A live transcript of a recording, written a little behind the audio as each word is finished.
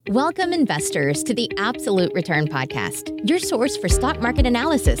Welcome, investors, to the Absolute Return Podcast, your source for stock market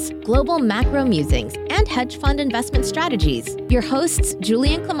analysis, global macro musings, and hedge fund investment strategies. Your hosts,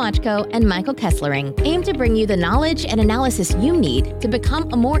 Julian Klimachko and Michael Kesslering, aim to bring you the knowledge and analysis you need to become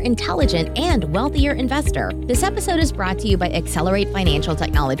a more intelligent and wealthier investor. This episode is brought to you by Accelerate Financial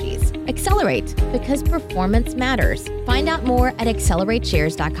Technologies. Accelerate, because performance matters. Find out more at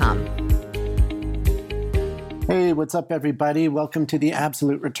accelerateshares.com. Hey, what's up, everybody? Welcome to the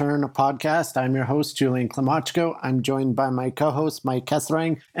Absolute Return podcast. I'm your host, Julian Klimachko. I'm joined by my co-host, Mike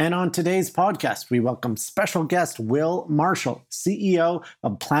Kesslering. And on today's podcast, we welcome special guest Will Marshall, CEO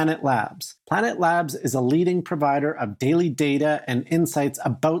of Planet Labs. Planet Labs is a leading provider of daily data and insights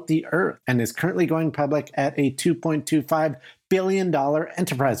about the Earth and is currently going public at a $2.25 billion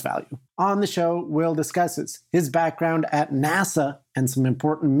enterprise value. On the show, Will discusses his background at NASA and some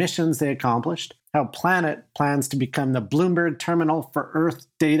important missions they accomplished, how Planet plans to become the Bloomberg terminal for Earth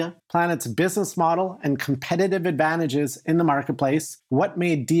data, Planet's business model and competitive advantages in the marketplace, what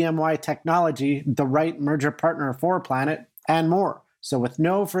made DMY Technology the right merger partner for Planet, and more. So with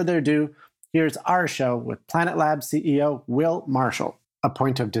no further ado, here's our show with Planet Labs CEO Will Marshall. A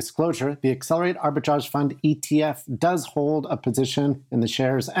point of disclosure, the Accelerate Arbitrage Fund ETF does hold a position in the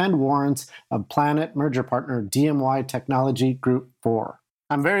shares and warrants of Planet merger partner DMY Technology Group 4.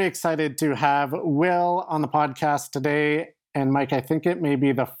 I'm very excited to have Will on the podcast today. And Mike, I think it may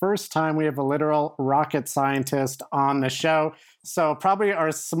be the first time we have a literal rocket scientist on the show. So probably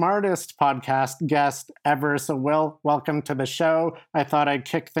our smartest podcast guest ever. So Will, welcome to the show. I thought I'd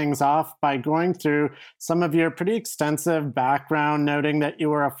kick things off by going through some of your pretty extensive background, noting that you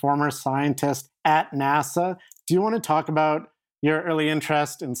were a former scientist at NASA. Do you want to talk about your early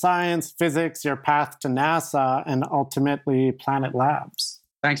interest in science, physics, your path to NASA, and ultimately Planet Labs?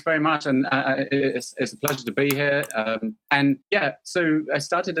 Thanks very much, and it's a pleasure to be here. So I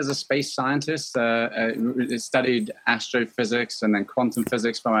started as a space scientist, studied astrophysics and then quantum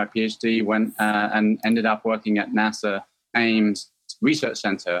physics for my PhD, went and ended up working at NASA Ames Research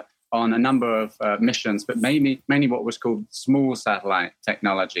Center on a number of missions, but mainly what was called small satellite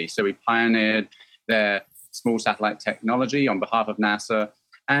technology. So we pioneered their small satellite technology on behalf of NASA.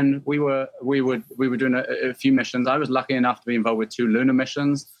 And we were doing a few missions. I was lucky enough to be involved with two lunar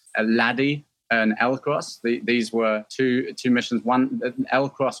missions, LADEE and LCROSS. These were two missions. One,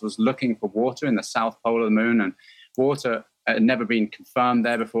 LCROSS was looking for water in the south pole of the moon, and water had never been confirmed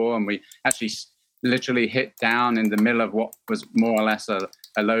there before. And we actually literally hit down in the middle of what was more or less a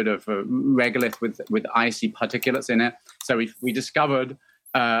load of regolith with icy particulates in it. So we discovered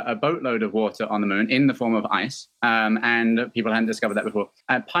a boatload of water on the moon in the form of ice, and people hadn't discovered that before.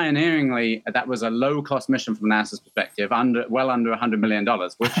 Pioneeringly, that was a low-cost mission from NASA's perspective, well under $100 million,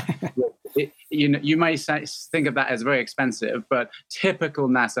 which you may think of that as very expensive, but typical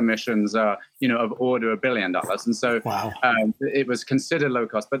NASA missions are of order $1 billion, and so wow. It was considered low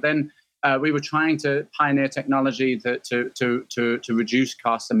cost. But then we were trying to pioneer technology to reduce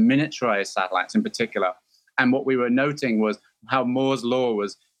costs and miniaturize satellites in particular. And what we were noting was how Moore's law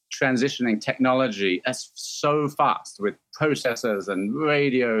was transitioning technology so fast with processors and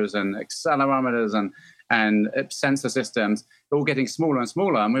radios and accelerometers and sensor systems, all getting smaller and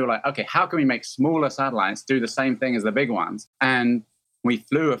smaller. And we were like, okay, how can we make smaller satellites do the same thing as the big ones? And we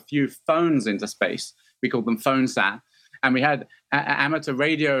flew a few phones into space. We called them PhoneSat. And we had amateur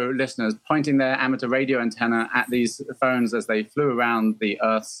radio listeners pointing their amateur radio antenna at these phones as they flew around the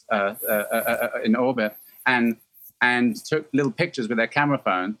Earth's in orbit. And took little pictures with their camera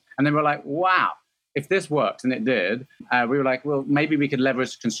phone. And they were like, wow, if this works, and it did, we were like, well, maybe we could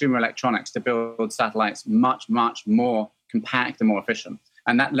leverage consumer electronics to build satellites much, much more compact and more efficient.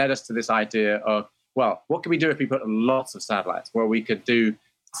 And that led us to this idea of, well, what could we do if we put lots of satellites? Well, we could do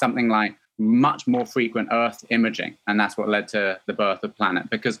something like much more frequent Earth imaging. And that's what led to the birth of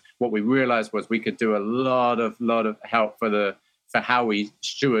Planet. Because what we realized was we could do a lot of help for how we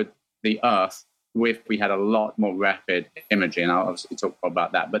steward the Earth if we had a lot more rapid imaging. I'll obviously talk more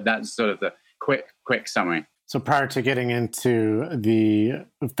about that, but that's sort of the quick summary. So prior to getting into the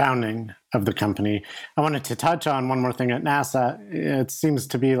founding of the company, I wanted to touch on one more thing at NASA. It seems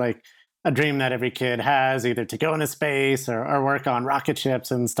to be like a dream that every kid has, either to go into space or work on rocket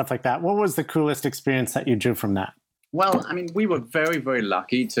ships and stuff like that. What was the coolest experience that you drew from that? Well, I mean, we were very, very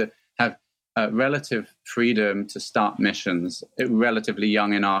lucky to have relative freedom to start missions relatively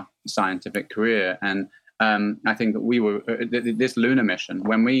young in our scientific career. And I think that we were, this lunar mission,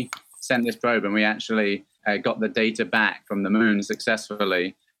 when we sent this probe and we actually got the data back from the moon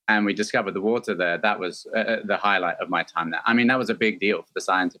successfully, and we discovered the water there. That was the highlight of my time there. I mean, that was a big deal for the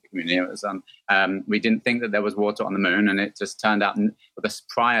scientific community. It was, we didn't think that there was water on the moon, and it just turned out with the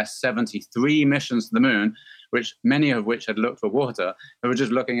prior 73 missions to the moon, which many of which had looked for water, they were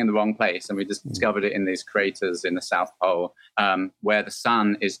just looking in the wrong place. And we just discovered it in these craters in the South Pole, where the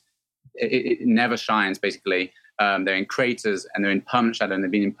sun it never shines, basically. They're in craters and they're in permanent shadow, and they've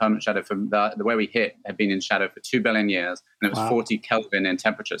been in permanent shadow from the way we hit, have been in shadow for 2 billion years. And it was 40 Kelvin in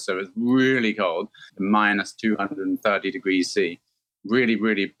temperature. So it was really cold, minus 230 degrees C, really,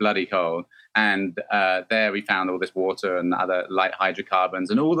 really bloody cold. And there we found all this water and other light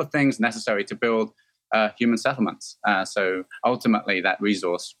hydrocarbons and all the things necessary to build human settlements. So ultimately, that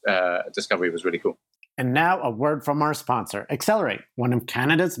resource discovery was really cool. And now a word from our sponsor, Accelerate, one of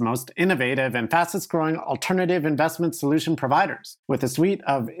Canada's most innovative and fastest growing alternative investment solution providers, with a suite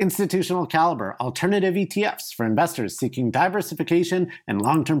of institutional caliber alternative ETFs for investors seeking diversification and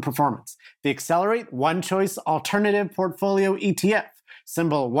long-term performance. The Accelerate One Choice Alternative Portfolio ETF,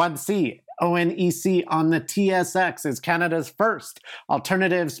 symbol 1C, ONEC on the TSX, is Canada's first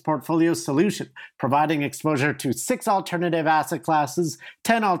alternatives portfolio solution, providing exposure to 6 alternative asset classes,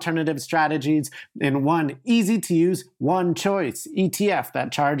 10 alternative strategies in one easy-to-use, one choice ETF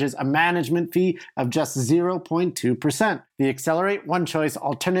that charges a management fee of just 0.2%. The Accelerate One Choice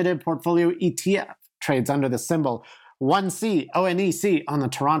Alternative Portfolio ETF trades under the symbol 1C, ONEC on the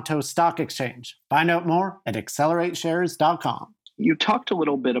Toronto Stock Exchange. Find out more at accelerateshares.com. You talked a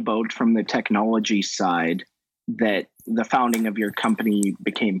little bit about, from the technology side, that the founding of your company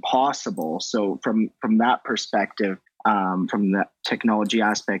became possible. So from that perspective, from the technology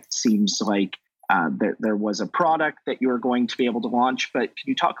aspect, seems like there was a product that you were going to be able to launch. But can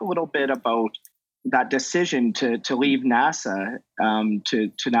you talk a little bit about that decision to leave NASA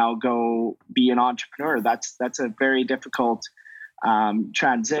to now go be an entrepreneur? That's a very difficult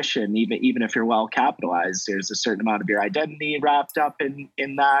transition, even if you're well capitalized. There's a certain amount of your identity wrapped up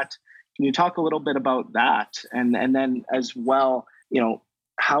in that. Can you talk a little bit about that, and then as well,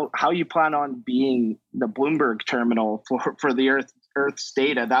 how you plan on being the Bloomberg terminal for the Earth's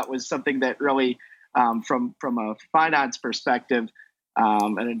data? That was something that really, from a finance perspective,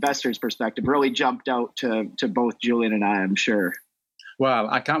 an investor's perspective, really jumped out to both Julian and I, I'm sure. Well,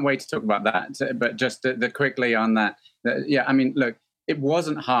 I can't wait to talk about that. But just quickly on that, yeah, I mean, look, it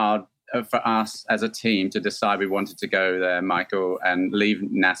wasn't hard for us as a team to decide we wanted to go there, Michael, and leave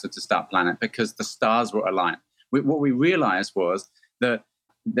NASA to start Planet, because the stars were aligned. What we realized was that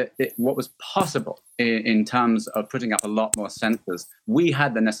what was possible in terms of putting up a lot more sensors, we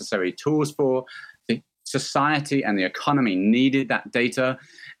had the necessary tools for. The society and the economy needed that data,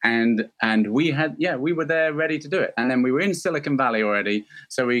 and we were there ready to do it. And then we were in Silicon Valley already,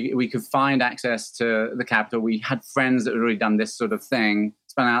 so we could find access to the capital. We had friends that had already done this sort of thing,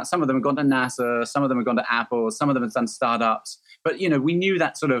 spun out. Some of them had gone to NASA, some of them had gone to Apple, some of them had done startups. But we knew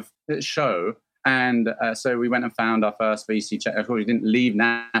that sort of show. And so we went and found our first VC check. Of course, we didn't leave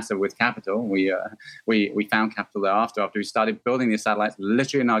NASA with capital. We found capital thereafter, after we started building these satellites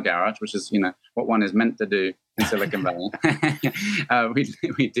literally in our garage, which is what one is meant to do in Silicon Valley. We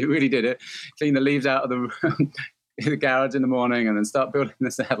really did it. Clean the leaves out of the garage in the morning, and then start building the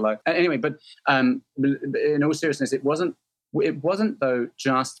satellite. Anyway, but in all seriousness, it wasn't though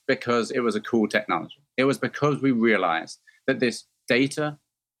just because it was a cool technology. It was because we realized that this data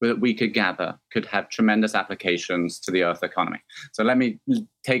that we could gather could have tremendous applications to the Earth economy. So let me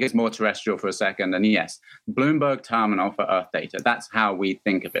take us more terrestrial for a second. And yes, Bloomberg Terminal for Earth data, that's how we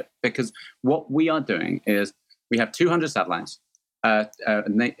think of it. Because what we are doing is we have 200 satellites,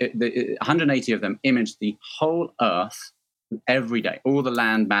 180 of them image the whole Earth every day, all the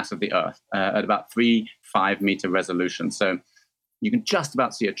land mass of the Earth at about 3-5 meter resolution. So you can just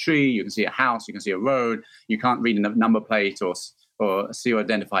about see a tree, you can see a house, you can see a road, you can't read a number plate or see or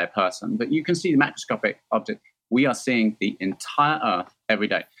identify a person, but you can see the macroscopic object. We are seeing the entire Earth every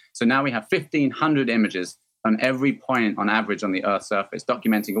day. So now we have 1,500 images on every point on average on the Earth's surface,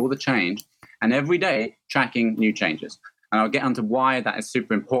 documenting all the change, and every day tracking new changes. And I'll get onto why that is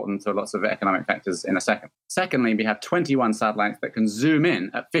super important to lots of economic factors in a second. Secondly, we have 21 satellites that can zoom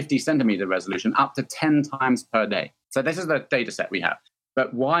in at 50 centimeter resolution up to 10 times per day. So this is the data set we have.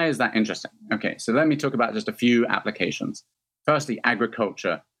 But why is that interesting? Okay, so let me talk about just a few applications. Firstly,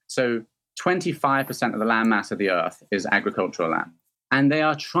 agriculture. So 25% of the land mass of the Earth is agricultural land. And they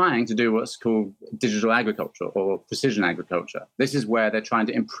are trying to do what's called digital agriculture or precision agriculture. This is where they're trying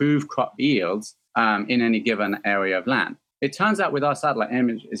to improve crop yields in any given area of land. It turns out with our satellite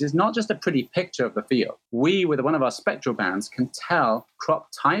images, it's not just a pretty picture of the field. We, with one of our spectral bands, can tell crop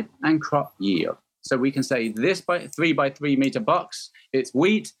type and crop yield. So we can say this by 3 by 3 meter box, it's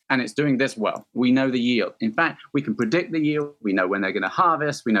wheat and it's doing this well. We know the yield. In fact, we can predict the yield. We know when they're going to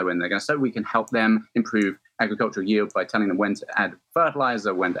harvest. We know when they're going to sow. We can help them improve agricultural yield by telling them when to add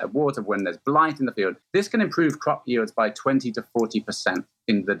fertilizer, when to add water, when there's blight in the field. This can improve crop yields by 20 to 40%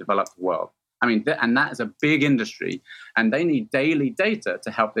 in the developed world. I mean, and that is a big industry, and they need daily data to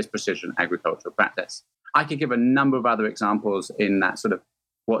help this precision agricultural practice. I could give a number of other examples in that sort of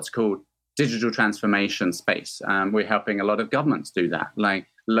what's called digital transformation space. We're helping a lot of governments do that, like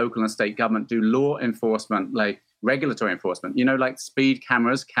local and state government do law enforcement, like regulatory enforcement, like speed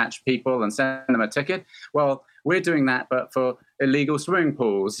cameras catch people and send them a ticket. Well, we're doing that, but for illegal swimming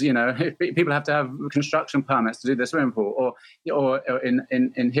pools, if people have to have construction permits to do the swimming pool, or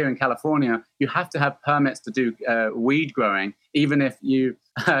in here in California, you have to have permits to do weed growing. Even if you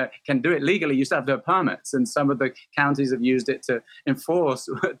can do it legally, you still have to have permits. And some of the counties have used it to enforce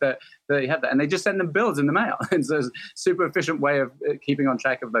that they have that. And they just send them bills in the mail. And so it's a super efficient way of keeping on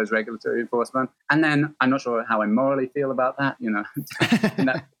track of those regulatory enforcement. And then I'm not sure how I morally feel about that, in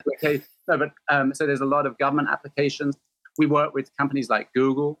that case. No, but so there's a lot of government applications. We work with companies like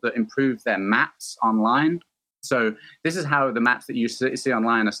Google that improve their maps online. So this is how the maps that you see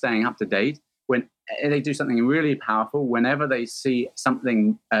online are staying up to date. When they do something really powerful, whenever they see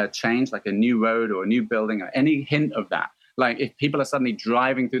something change, like a new road or a new building or any hint of that, like if people are suddenly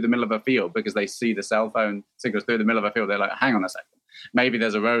driving through the middle of a field because they see the cell phone signals through the middle of a field, they're like, hang on a second, maybe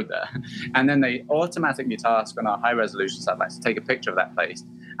there's a road there. And then they automatically task on our high resolution satellites to take a picture of that place.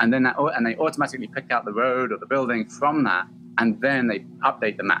 And then they automatically pick out the road or the building from that, and then they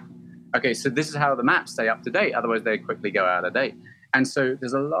update the map. Okay, so this is how the maps stay up to date. Otherwise, they quickly go out of date. And so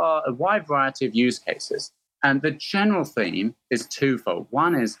there's a wide variety of use cases. And the general theme is twofold.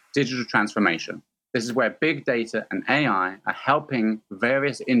 One is digital transformation. This is where big data and AI are helping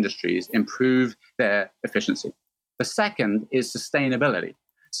various industries improve their efficiency. The second is sustainability.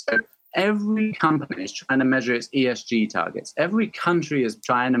 So every company is trying to measure its ESG targets. Every country is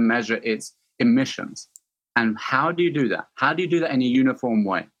trying to measure its emissions. And how do you do that? How do you do that in a uniform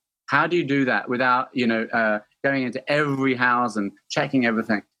way? How do you do that without, going into every house and checking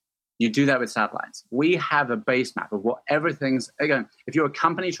everything? You do that with satellites. We have a base map of what everything's, again, if you're a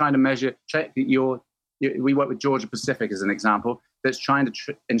company trying to measure, we work with Georgia Pacific as an example, that's trying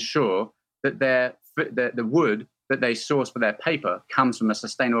to ensure that the wood that they source for their paper comes from a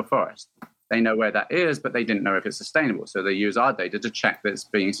sustainable forest. They know where that is, but they didn't know if it's sustainable. So they use our data to check that it's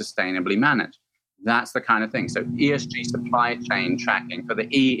being sustainably managed. That's the kind of thing. So ESG supply chain tracking for the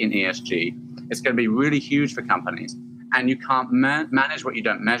E in ESG, it's going to be really huge for companies. And you can't manage what you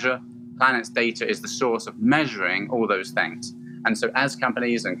don't measure. Planet's data is the source of measuring all those things. And so as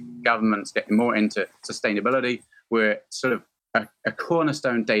companies and governments get more into sustainability, we're sort of a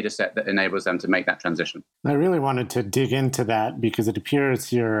cornerstone data set that enables them to make that transition. I really wanted to dig into that because it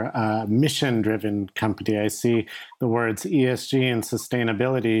appears you're a mission-driven company. I see the words ESG and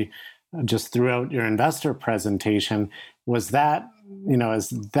sustainability just throughout your investor presentation. Was that, is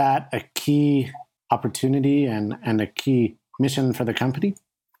that a key opportunity and a key mission for the company?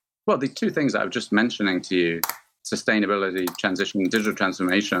 Well, the two things that I was just mentioning to you, sustainability, transition, digital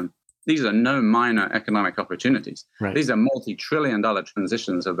transformation, these are no minor economic opportunities. Right. These are multi-trillion-dollar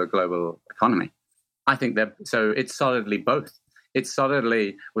transitions of the global economy. I think so it's solidly both. It's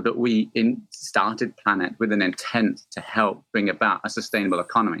solidly that we started Planet with an intent to help bring about a sustainable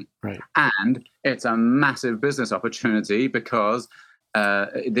economy. Right. And it's a massive business opportunity because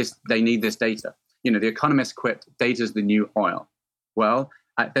they need this data. The economists quipped, data's the new oil. Well,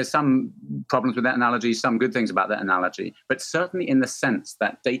 there's some problems with that analogy, some good things about that analogy, but certainly in the sense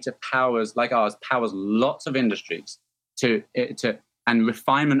that data powers, like ours, powers lots of industries and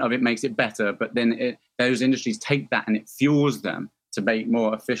refinement of it makes it better, but then those industries take that and it fuels them to make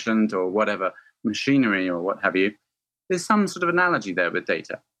more efficient or whatever machinery or what have you. There's some sort of analogy there with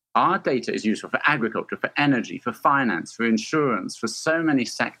data. Our data is useful for agriculture, for energy, for finance, for insurance, for so many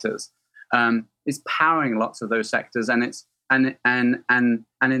sectors. It's powering lots of those sectors, and in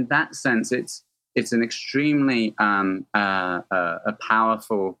that sense, it's an extremely a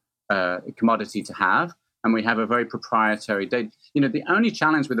powerful commodity to have. And we have a very proprietary data. The only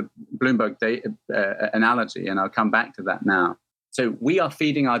challenge with the Bloomberg data analogy, and I'll come back to that now. So we are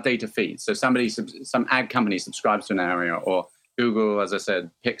feeding our data feeds. So some ad company subscribes to an area, or Google, as I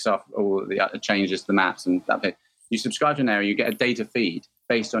said, picks off all the changes to the maps and that. You subscribe to an area, you get a data feed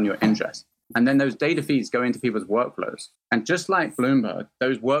based on your interest. And then those data feeds go into people's workflows. And just like Bloomberg,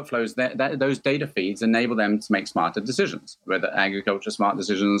 those workflows, those data feeds enable them to make smarter decisions, whether agriculture smart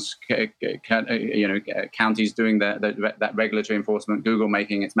decisions, counties doing that regulatory enforcement, Google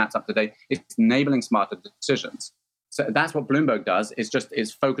making its maps up to date. It's enabling smarter decisions. So that's what Bloomberg does.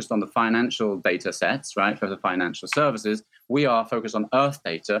 It's focused on the financial data sets, right, for the financial services. We are focused on Earth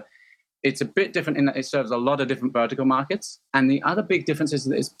data. It's a bit different in that it serves a lot of different vertical markets. And the other big difference is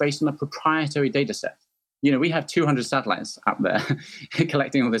that it's based on a proprietary data set. We have 200 satellites up there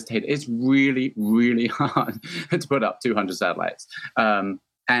collecting all this data. It's really, really hard to put up 200 satellites.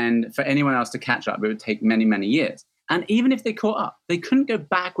 And for anyone else to catch up, it would take many, many years. And even if they caught up, they couldn't go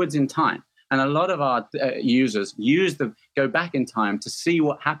backwards in time. And a lot of our users go back in time to see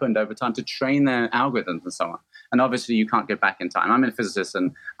what happened over time, to train their algorithms and so on. And obviously, you can't go back in time. I'm a physicist,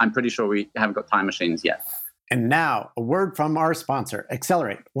 and I'm pretty sure we haven't got time machines yet. And now, a word from our sponsor,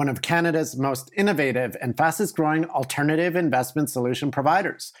 Accelerate, one of Canada's most innovative and fastest growing alternative investment solution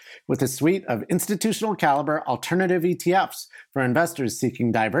providers, with a suite of institutional caliber alternative ETFs for investors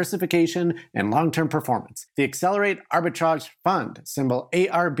seeking diversification and long-term performance. The Accelerate Arbitrage Fund, symbol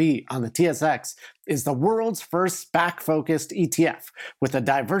ARB on the TSX, is the world's first SPAC-focused ETF with a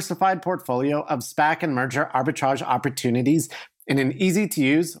diversified portfolio of SPAC and merger arbitrage opportunities in an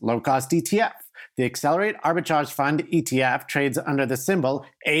easy-to-use, low-cost ETF. The Accelerate Arbitrage Fund ETF trades under the symbol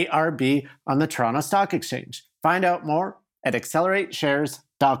ARB on the Toronto Stock Exchange. Find out more at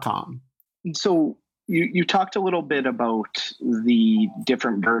accelerateshares.com. So you talked a little bit about the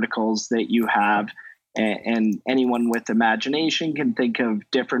different verticals that you have, and anyone with imagination can think of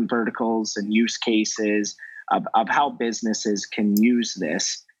different verticals and use cases of how businesses can use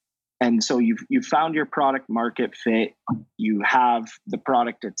this. And so you've found your product market fit. You have the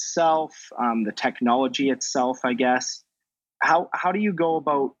product itself, the technology itself, I guess. How do you go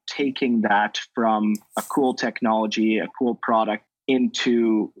about taking that from a cool technology, a cool product,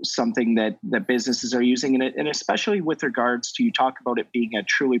 into something that businesses are using? And especially with regards to, you talk about it being a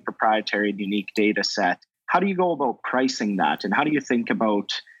truly proprietary and unique data set. How do you go about pricing that? And how do you think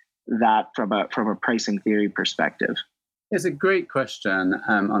about that from a pricing theory perspective? It's a great question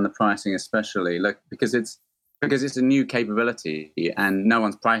on the pricing, especially because it's a new capability and no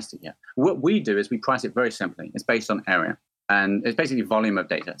one's priced it yet. What we do is we price it very simply. It's based on area, and it's basically volume of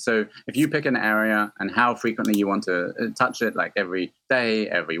data. So if you pick an area and how frequently you want to touch it, like every day,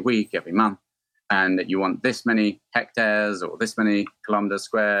 every week, every month, and that you want this many hectares or this many kilometers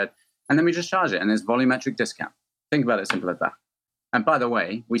squared, and then we just charge it, and there's volumetric discount. Think about it simple as that. And by the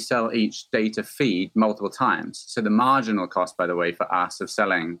way, we sell each data feed multiple times. So the marginal cost, by the way, for us of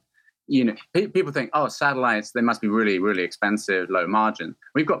selling, people think, oh, satellites, they must be really, really expensive, low margin.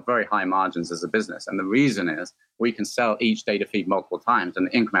 We've got very high margins as a business. And the reason is we can sell each data feed multiple times, and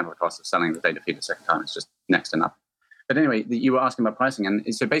the incremental cost of selling the data feed a second time is just next to nothing. But anyway, you were asking about pricing.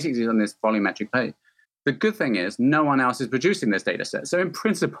 And so basically on this volumetric pay, the good thing is no one else is producing this data set. So in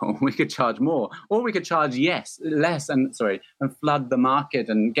principle, we could charge more, or we could charge less and flood the market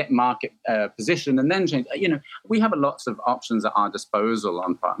and get market position and then change. We have lots of options at our disposal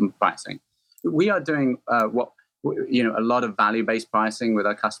on pricing. We are doing a lot of value-based pricing with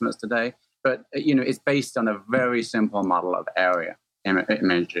our customers today, but it's based on a very simple model of area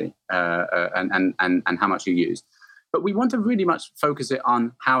imagery and how much you use. But we want to really much focus it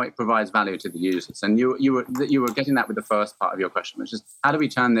on how it provides value to the users. And you were getting that with the first part of your question, which is how do we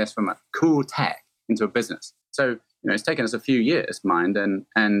turn this from a cool tech into a business? So it's taken us a few years, mind, and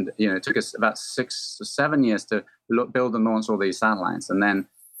it took us about 6 or 7 years to build and launch all these satellites. And then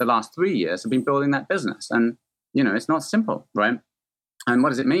the last 3 years have been building that business. And it's not simple, right? And what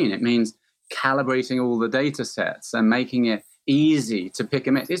does it mean? It means calibrating all the data sets and making it easy to pick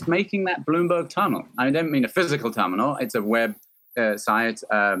and mix. It's making that Bloomberg terminal. I don't mean a physical terminal. It's a web site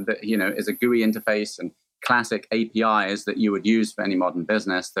that is a GUI interface and classic APIs that you would use for any modern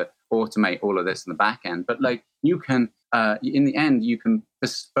business that automate all of this in the back end. But you can, in the end, you can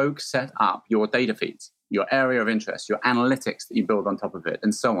bespoke set up your data feeds, your area of interest, your analytics that you build on top of it,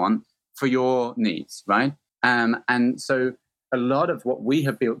 and so on for your needs, right? And so a lot of what we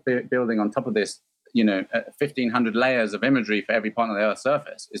have building on top of this 1,500 layers of imagery for every point on the Earth's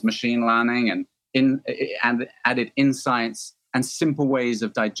surface is machine learning and added insights and simple ways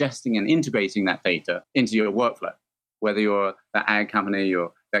of digesting and integrating that data into your workflow, whether you're that ag company,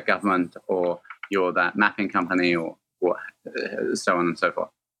 you're that government, or you're that mapping company, or so on and so forth.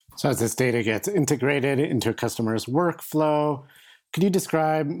 So as this data gets integrated into a customer's workflow, could you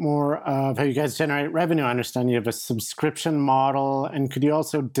describe more of how you guys generate revenue? I understand you have a subscription model. And could you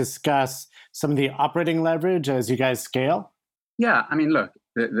also discuss some of the operating leverage as you guys scale? Yeah, I mean, look,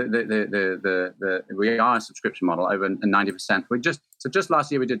 we are a subscription model over 90%. Just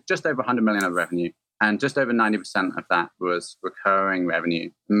last year we did just over 100 million of revenue, and just over 90% of that was recurring revenue,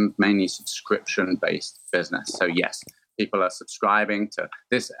 mainly subscription-based business. So yes, people are subscribing to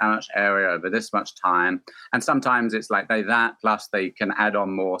this much area over this much time, and sometimes it's like that plus they can add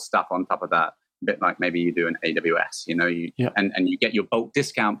on more stuff on top of that. A bit like maybe you do an AWS, and you get your bulk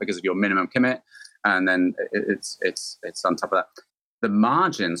discount because of your minimum commit, and then it's on top of that. The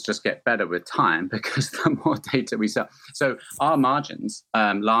margins just get better with time because the more data we sell. So our margins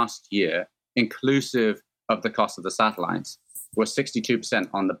last year, inclusive of the cost of the satellites, were 62%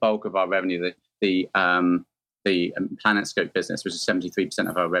 on the bulk of our revenue. The PlanetScope business, which is 73%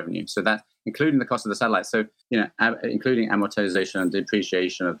 of our revenue. So that's including the cost of the satellites. So, including amortization and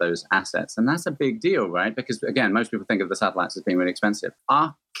depreciation of those assets. And that's a big deal, right? Because again, most people think of the satellites as being really expensive.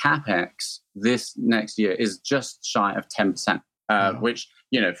 Our CapEx this next year is just shy of 10%, which,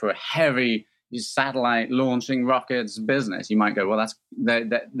 for a heavy satellite launching rockets business, you might go, well, that's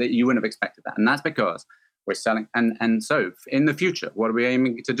that you wouldn't have expected that. And that's because we're selling. And so in the future, what are we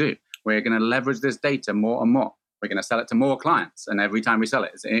aiming to do? We're going to leverage this data more and more. We're going to sell it to more clients. And every time we sell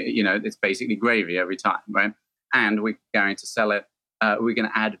it, it's basically gravy every time, right? And we're going to sell it. We're going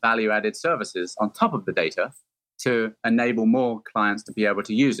to add value-added services on top of the data to enable more clients to be able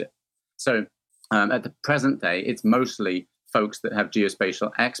to use it. So at the present day, it's mostly folks that have geospatial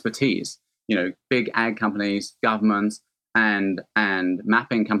expertise, big ag companies, governments, and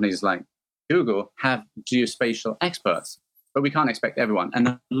mapping companies like Google have geospatial experts. But we can't expect everyone. And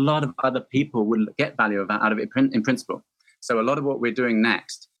a lot of other people will get value out of it in principle. So a lot of what we're doing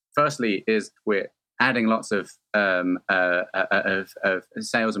next, firstly, is we're adding lots of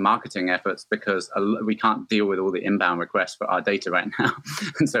sales and marketing efforts because we can't deal with all the inbound requests for our data right now.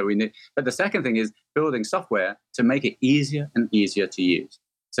 And so we need. But the second thing is building software to make it easier and easier to use.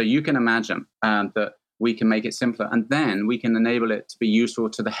 So you can imagine that we can make it simpler, and then we can enable it to be useful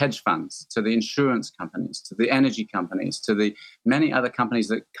to the hedge funds, to the insurance companies, to the energy companies, to the many other companies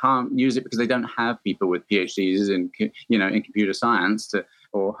that can't use it because they don't have people with PhDs in computer science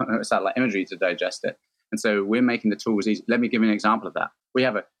or satellite imagery to digest it. And so we're making the tools easy. Let me give you an example of that. We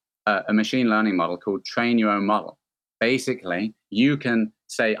have a machine learning model called Train Your Own Model. Basically, you can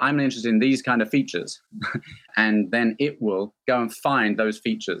say, I'm interested in these kind of features, and then it will go and find those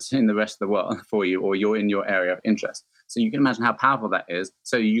features in the rest of the world for you, or you're in your area of interest. So you can imagine how powerful that is.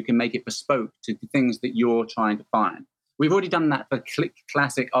 So you can make it bespoke to the things that you're trying to find. We've already done that for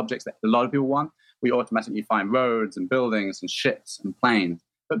classic objects that a lot of people want. We automatically find roads and buildings and ships and planes.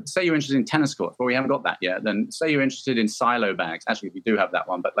 But say you're interested in tennis courts, well, we haven't got that yet. Then say you're interested in silo bags. Actually, we do have that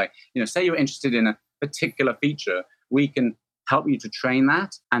one. But say you're interested in a particular feature, we can help you to train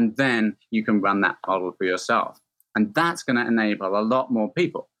that, and then you can run that model for yourself. And that's going to enable a lot more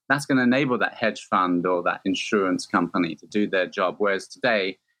people. That's going to enable that hedge fund or that insurance company to do their job, whereas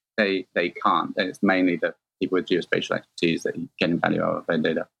today they can't. And it's mainly the people with geospatial expertise that are getting value out of their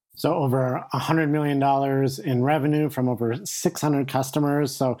data. So over $100 million in revenue from over 600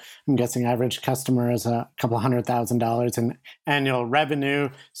 customers. So I'm guessing average customer is a couple $100,000 in annual revenue.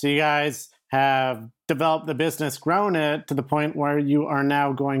 So you guys have developed the business, grown it to the point where you are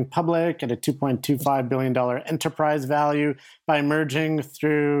now going public at a $2.25 billion enterprise value by merging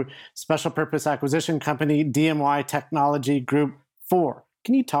through special purpose acquisition company DMY Technology Group 4.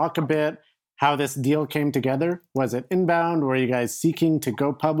 Can you talk a bit how this deal came together? Was it inbound? Were you guys seeking to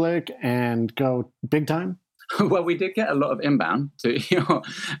go public and go big time? Well, we did get a lot of inbound too.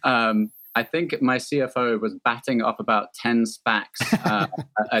 I think my CFO was batting off about 10 SPACs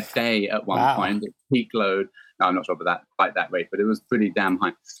a day at one point, peak load. No, I'm not sure about quite that rate, but it was pretty damn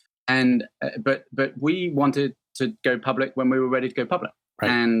high. And but we wanted to go public when we were ready to go public.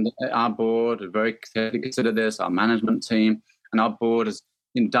 Right. And our board had very clearly considered this, our management team, and our board has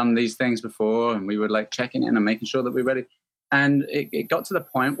done these things before, and we were checking in and making sure that we're ready. And it got to the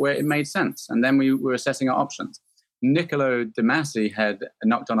point where it made sense. And then we were assessing our options. Niccolo De Masi had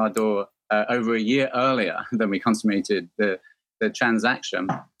knocked on our door over a year earlier than we consummated the transaction,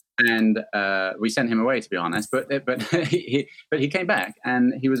 and we sent him away, to be honest. But he came back,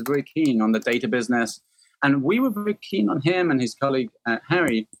 and he was very keen on the data business, and we were very keen on him and his colleague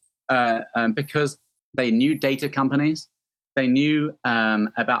Harry because they knew data companies, they knew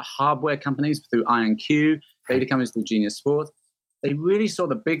about hardware companies through IonQ, data companies through Genius Sports. They really saw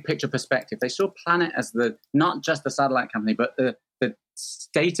the big picture perspective. They saw Planet as not just the satellite company, but the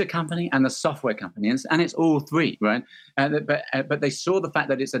data company and the software company, and it's all three, right? But they saw the fact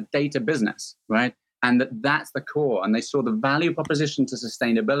that it's a data business, right? And that's the core. And they saw the value proposition to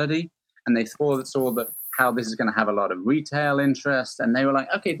sustainability, and they saw the how this is going to have a lot of retail interest. And they were like,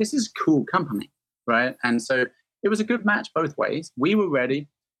 okay, this is a cool company, right? And so it was a good match both ways. We were ready.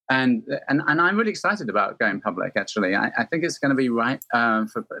 And I'm really excited about going public, actually. I think it's going to be right.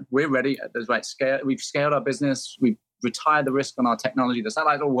 We're ready at the right scale. We've scaled our business. We've retired the risk on our technology. The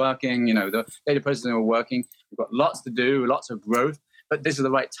satellites are working. The data processing are working. We've got lots to do, lots of growth. But this is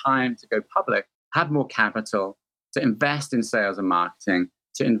the right time to go public, have more capital, to invest in sales and marketing,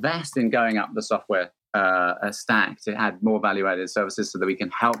 to invest in going up the software stack, to add more value-added services so that we can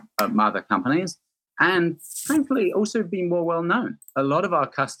help other companies. And frankly, also be more well-known. A lot of our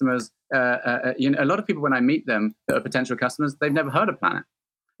customers, a lot of people, when I meet them that are potential customers, they've never heard of Planet.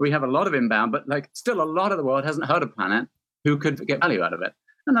 We have a lot of inbound, but still a lot of the world hasn't heard of Planet who could get value out of it.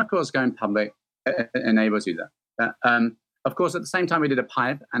 And of course, going public enables you that. Of course, at the same time, we did a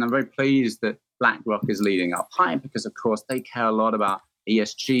PIPE, and I'm very pleased that BlackRock is leading our PIPE because, of course, they care a lot about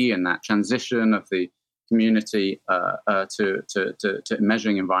ESG and that transition of the community to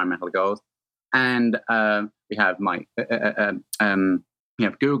measuring environmental goals. And we have we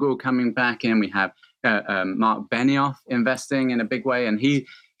have Google coming back in. We have Mark Benioff investing in a big way, and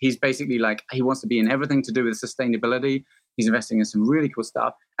he's basically he wants to be in everything to do with sustainability. He's investing in some really cool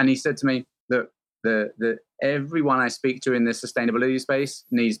stuff. And he said to me that the everyone I speak to in this sustainability space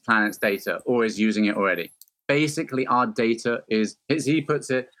needs Planet's data or is using it already. Basically, our data is, as he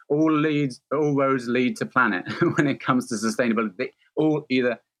puts it, all roads lead to Planet when it comes to sustainability. They all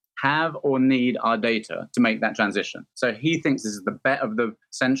either have or need our data to make that transition. So he thinks this is the bet of the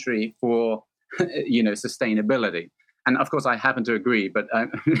century for, sustainability. And of course, I happen to agree, but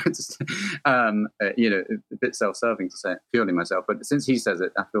it's, a bit self-serving to say it purely myself. But since he says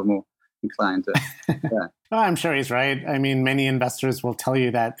it, I feel more inclined to. Yeah. Well, I'm sure he's right. I mean, many investors will tell you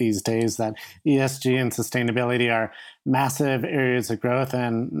that these days that ESG and sustainability are massive areas of growth,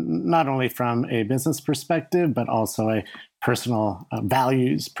 and not only from a business perspective, but also a personal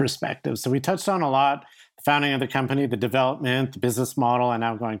values perspective. So we touched on a lot: the founding of the company, the development, the business model, and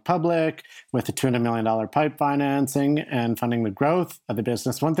now going public with the $200 million PIPE financing and funding the growth of the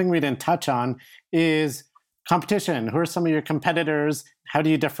business. One thing we didn't touch on is competition. Who are some of your competitors? How do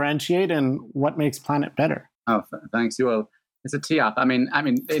you differentiate, and what makes Planet better? Oh, thanks. Well, it's a tee up. I mean,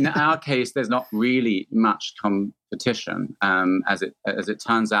 in our case, there's not really much competition, as it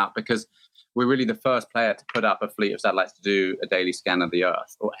turns out, because we're really the first player to put up a fleet of satellites to do a daily scan of the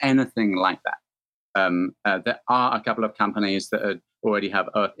Earth or anything like that. There are a couple of companies that already have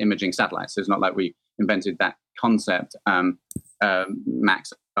Earth imaging satellites. So it's not like we invented that concept. Maxar,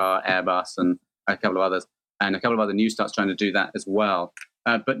 Airbus, and a couple of others, and a couple of other new starts trying to do that as well.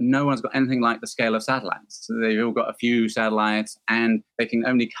 But no one's got anything like the scale of satellites. So they've all got a few satellites, and they can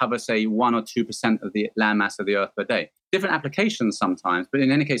only cover, say, 1 or 2% of the landmass of the Earth per day. Different applications sometimes, but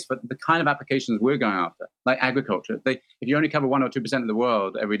in any case, for the kind of applications we're going after, like agriculture, if you only cover 1 or 2% of the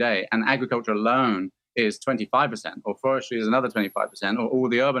world every day, and agriculture alone is 25%, or forestry is another 25%, or all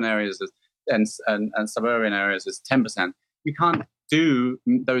the urban areas and suburban areas is 10%, you can't do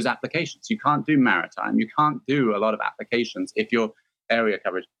those applications. You can't do maritime. You can't do a lot of applications if you're area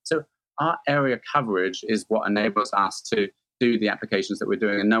coverage. So our area coverage is what enables us to do the applications that we're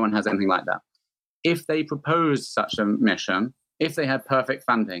doing, and no one has anything like that. If they proposed such a mission, if they had perfect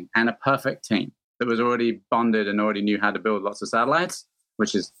funding and a perfect team that was already bonded and already knew how to build lots of satellites,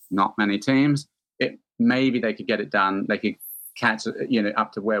 which is not many teams, maybe they could get it done. They could catch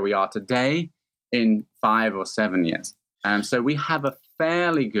up to where we are today in 5 or 7 years. So we have a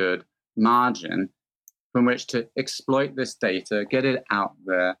fairly good margin from which to exploit this data, get it out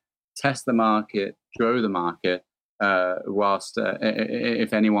there, test the market, grow the market, whilst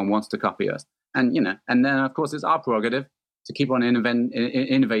if anyone wants to copy us. And then of course it's our prerogative to keep on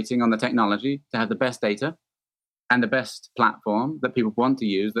innovating on the technology, to have the best data and the best platform that people want to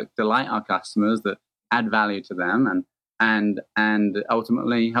use, that delight our customers, that add value to them, and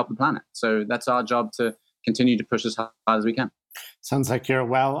ultimately help the planet. So that's our job, to continue to push as hard as we can. Sounds like you're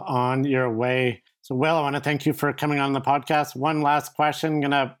well on your way. So, Will, I want to thank you for coming on the podcast. One last question. I'm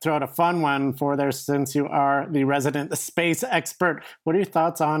going to throw out a fun one for there, since you are the resident space expert. What are your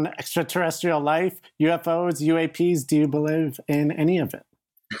thoughts on extraterrestrial life, UFOs, UAPs? Do you believe in any of it?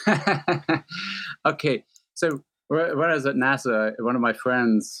 Okay. So when I was at NASA, one of my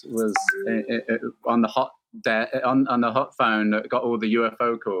friends was on the hot phone that got all the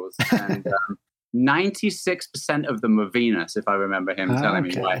UFO calls. And 96% of them were Venus, if I remember him telling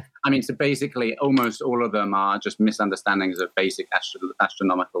me why. I mean, so basically almost all of them are just misunderstandings of basic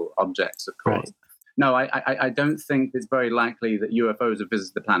astronomical objects, of course. Right. No, I don't think it's very likely that UFOs have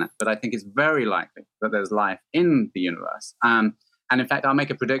visited the planet, but I think it's very likely that there's life in the universe. And in fact, I'll make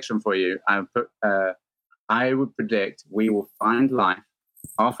a prediction for you. I would predict we will find life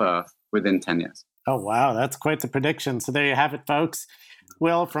off Earth within 10 years. Oh, wow. That's quite the prediction. So there you have it, folks.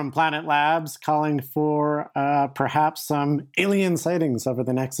 Will from Planet Labs calling for perhaps some alien sightings over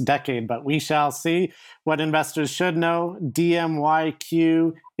the next decade, but we shall see. What investors should know,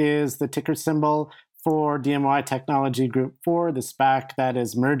 DMYQ is the ticker symbol for DMY Technology Group 4, the SPAC that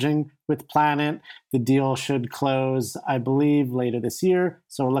is merging with Planet. The deal should close, I believe, later this year.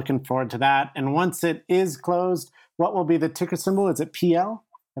 So we're looking forward to that. And once it is closed, what will be the ticker symbol? Is it PL?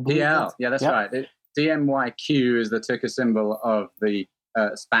 PL, yeah, that's right. DMYQ is the ticker symbol of the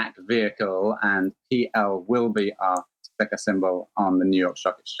SPAC vehicle, and PL will be our ticker symbol on the New York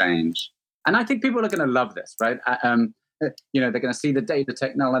Stock Exchange. And I think people are going to love this, right? They're going to see the data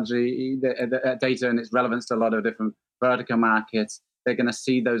technology, the data and its relevance to a lot of different vertical markets. They're going to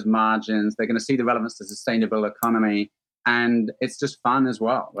see those margins. They're going to see the relevance to sustainable economy. And it's just fun as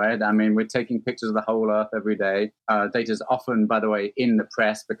well, right? I mean, we're taking pictures of the whole Earth every day. Data is often, by the way, in the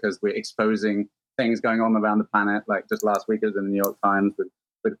press because we're exposing things going on around the planet. Like just last week, it was in the New York Times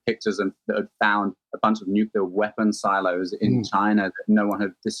with pictures that had found a bunch of nuclear weapon silos in China that no one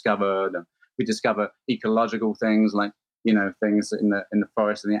had discovered. And we discover ecological things like, things in the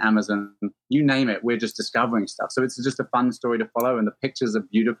forest in the Amazon. You name it, we're just discovering stuff. So it's just a fun story to follow, and the pictures are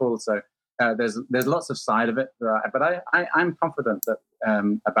beautiful. So there's lots of side of it, but I'm confident that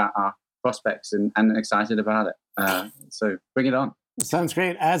about our prospects and excited about it. So bring it on. Sounds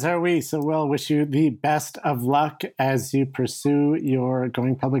great, as are we. So we'll wish you the best of luck as you pursue your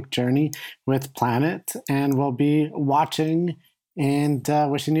going public journey with Planet, and we'll be watching and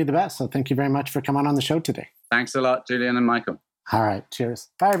wishing you the best. So thank you very much for coming on the show today. Thanks a lot, Julian and Michael. All right, cheers.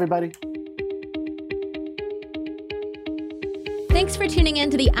 Bye, everybody. Thanks for tuning in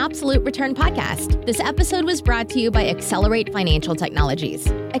to the Absolute Return Podcast. This episode was brought to you by Accelerate Financial Technologies.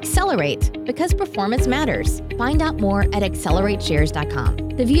 Accelerate, because performance matters. Find out more at accelerateshares.com.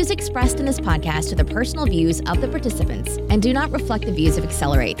 The views expressed in this podcast are the personal views of the participants and do not reflect the views of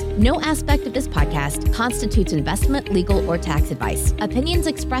Accelerate. No aspect of this podcast constitutes investment, legal, or tax advice. Opinions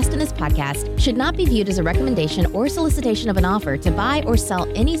expressed in this podcast should not be viewed as a recommendation or solicitation of an offer to buy or sell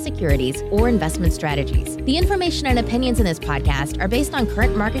any securities or investment strategies. The information and opinions in this podcast are based on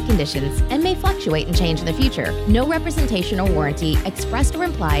current market conditions and may fluctuate and change in the future. No representation or warranty, expressed or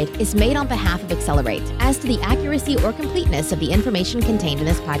implied, is made on behalf of Accelerate as to the accuracy or completeness of the information contained in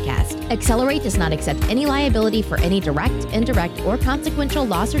this podcast. Accelerate does not accept any liability for any direct, indirect, or consequential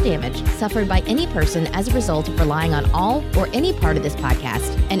loss or damage suffered by any person as a result of relying on all or any part of this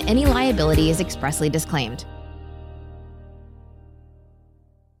podcast, and any liability is expressly disclaimed.